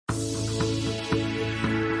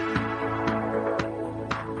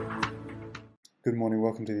Good morning,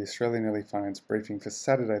 welcome to the Australian Early Finance Briefing for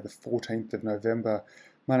Saturday the 14th of November.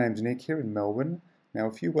 My name's Nick here in Melbourne. Now,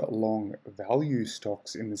 if you were long value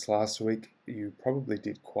stocks in this last week, you probably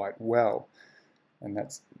did quite well. And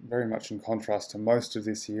that's very much in contrast to most of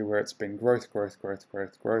this year where it's been growth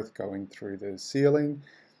going through the ceiling.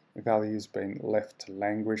 Value's been left to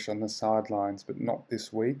languish on the sidelines, but not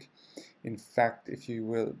this week. In fact, if you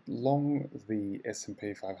were long the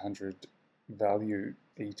S&P 500 value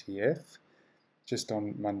ETF, just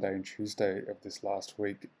on Monday and Tuesday of this last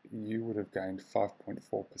week, you would have gained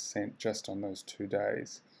 5.4% just on those 2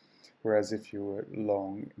 days. Whereas if you were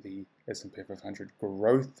long the S&P 500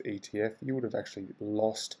 growth ETF, you would have actually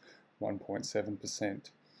lost 1.7%.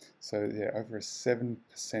 So yeah, over a 7%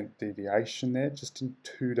 deviation there just in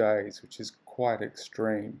 2 days, which is quite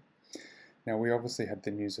extreme. Now, we obviously had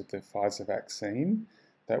the news of the Pfizer vaccine.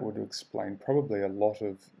 That would explain probably a lot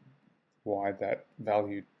of why that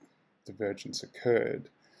value divergence occurred.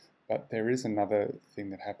 But there is another thing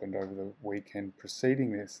that happened over the weekend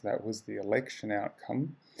preceding this. That was the election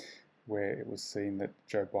outcome, where it was seen that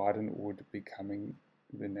Joe Biden would be becoming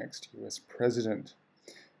the next US president.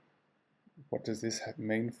 What does this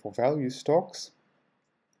mean for value stocks?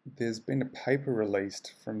 There's been a paper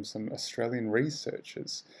released from some Australian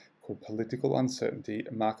researchers called Political Uncertainty,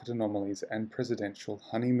 Market Anomalies and Presidential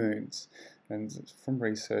Honeymoons, and from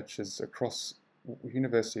researchers across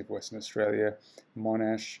University of Western Australia,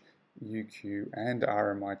 Monash, UQ and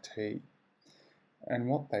RMIT. And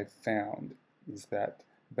what they've found is that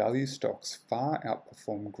value stocks far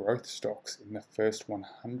outperform growth stocks in the first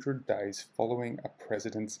 100 days following a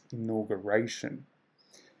president's inauguration.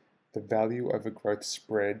 The value over growth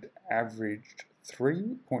spread averaged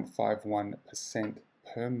 3.51%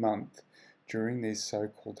 per month during these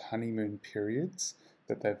so-called honeymoon periods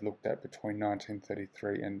that they've looked at between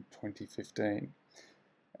 1933 and 2015.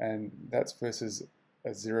 And that's versus a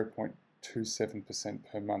 0.27%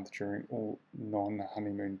 per month during all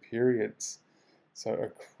non-honeymoon periods. So a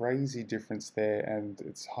crazy difference there, and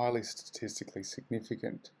it's highly statistically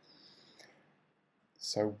significant.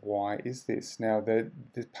 So why is this? Now, the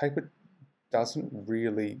paper doesn't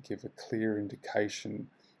really give a clear indication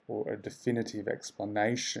or a definitive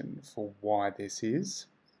explanation for why this is.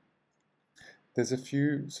 There's a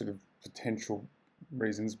few sort of potential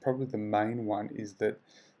reasons. Probably the main one is that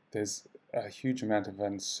there's a huge amount of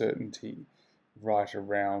uncertainty right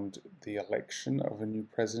around the election of a new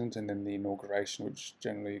president and then the inauguration, which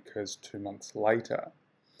generally occurs 2 months later.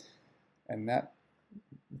 And that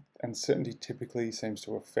uncertainty typically seems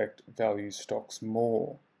to affect value stocks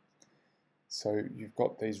more. So you've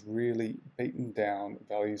got these really beaten down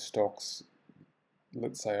value stocks,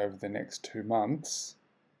 let's say over the next 2 months.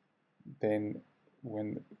 Then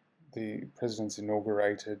when the president's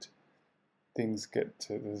inaugurated, things get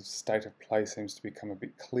to the state of play seems to become a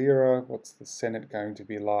bit clearer. What's the Senate going to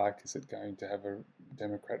be like? Is it going to have a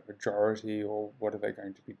Democrat majority, or what are they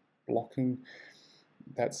going to be blocking?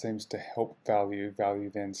 That seems to help value. Value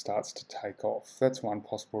then starts to take off. That's one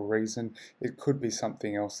possible reason. It could be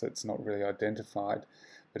something else that's not really identified,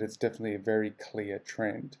 but it's definitely a very clear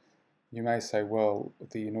trend. You may say, well,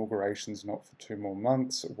 the inauguration's not for 2 more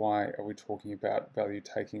months. Why are we talking about value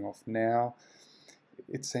taking off now?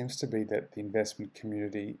 It seems to be that the investment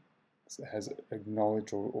community has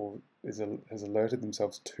acknowledged or has alerted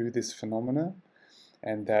themselves to this phenomena,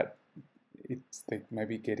 and that they may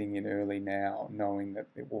be getting in early now, knowing that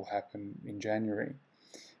it will happen in January.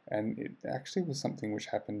 And it actually was something which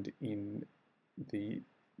happened in the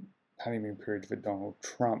honeymoon period for Donald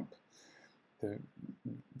Trump. The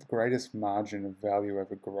greatest margin of value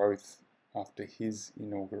over growth after his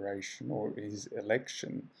inauguration or his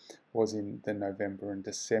election was in the November and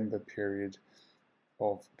December period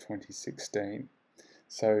of 2016.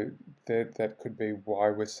 So that could be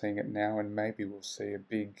why we're seeing it now, and maybe we'll see a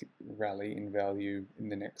big rally in value in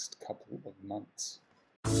the next couple of months.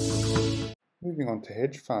 Moving on to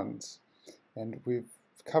hedge funds, and we've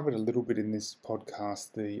covered a little bit in this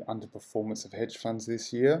podcast the underperformance of hedge funds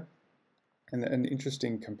this year. And an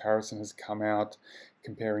interesting comparison has come out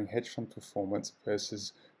comparing hedge fund performance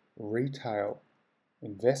versus retail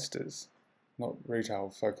investors, not retail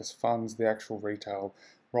focused funds, the actual retail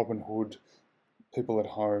Robinhood, people at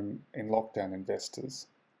home in lockdown investors.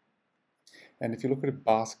 And if you look at a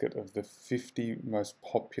basket of the 50 most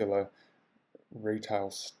popular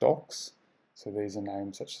retail stocks, so these are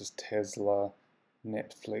names such as Tesla,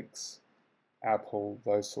 Netflix, Apple,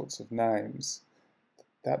 those sorts of names,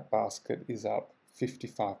 that basket is up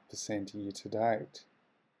 55% year to date.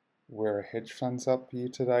 Where a hedge fund's up year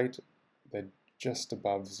to date, they're just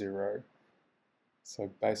above zero.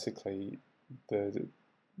 So basically, the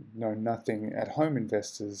know nothing at-home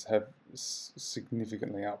investors have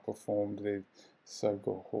significantly outperformed the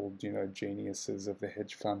so-called, geniuses of the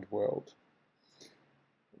hedge fund world.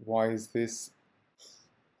 Why is this?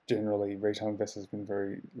 Generally, retail investors have been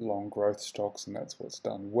very long growth stocks, and that's what's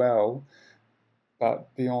done well.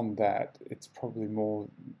 But beyond that, it's probably more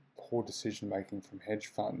poor decision making from hedge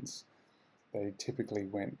funds. They typically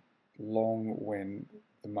went long when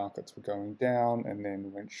the markets were going down and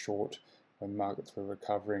then went short when markets were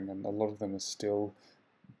recovering, and a lot of them are still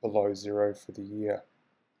below zero for the year.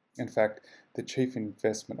 In fact, the chief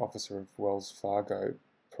investment officer of Wells Fargo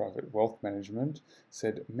Private Wealth Management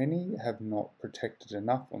said many have not protected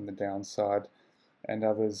enough on the downside and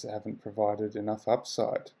others haven't provided enough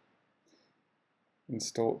upside. In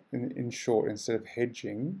short, instead of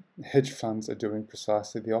hedging, hedge funds are doing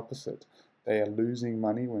precisely the opposite. They are losing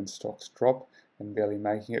money when stocks drop and barely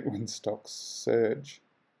making it when stocks surge.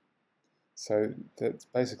 So that's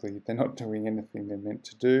basically, they're not doing anything they're meant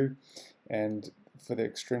to do. And for the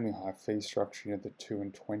extremely high fee structure, the 2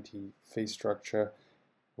 and 20 fee structure,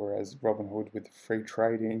 whereas Robinhood with free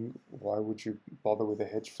trading, why would you bother with a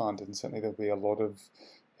hedge fund? And certainly there'll be a lot of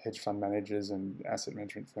hedge fund managers and asset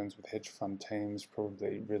management firms with hedge fund teams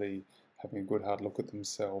probably really having a good hard look at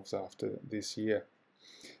themselves after this year.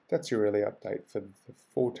 That's your early update for the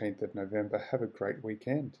 14th of November. Have a great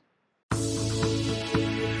weekend.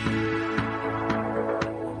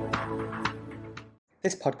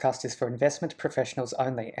 This podcast is for investment professionals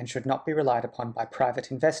only and should not be relied upon by private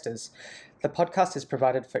investors. The podcast is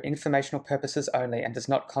provided for informational purposes only and does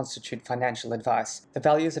not constitute financial advice. The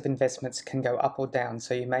values of investments can go up or down,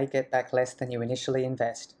 so you may get back less than you initially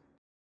invest.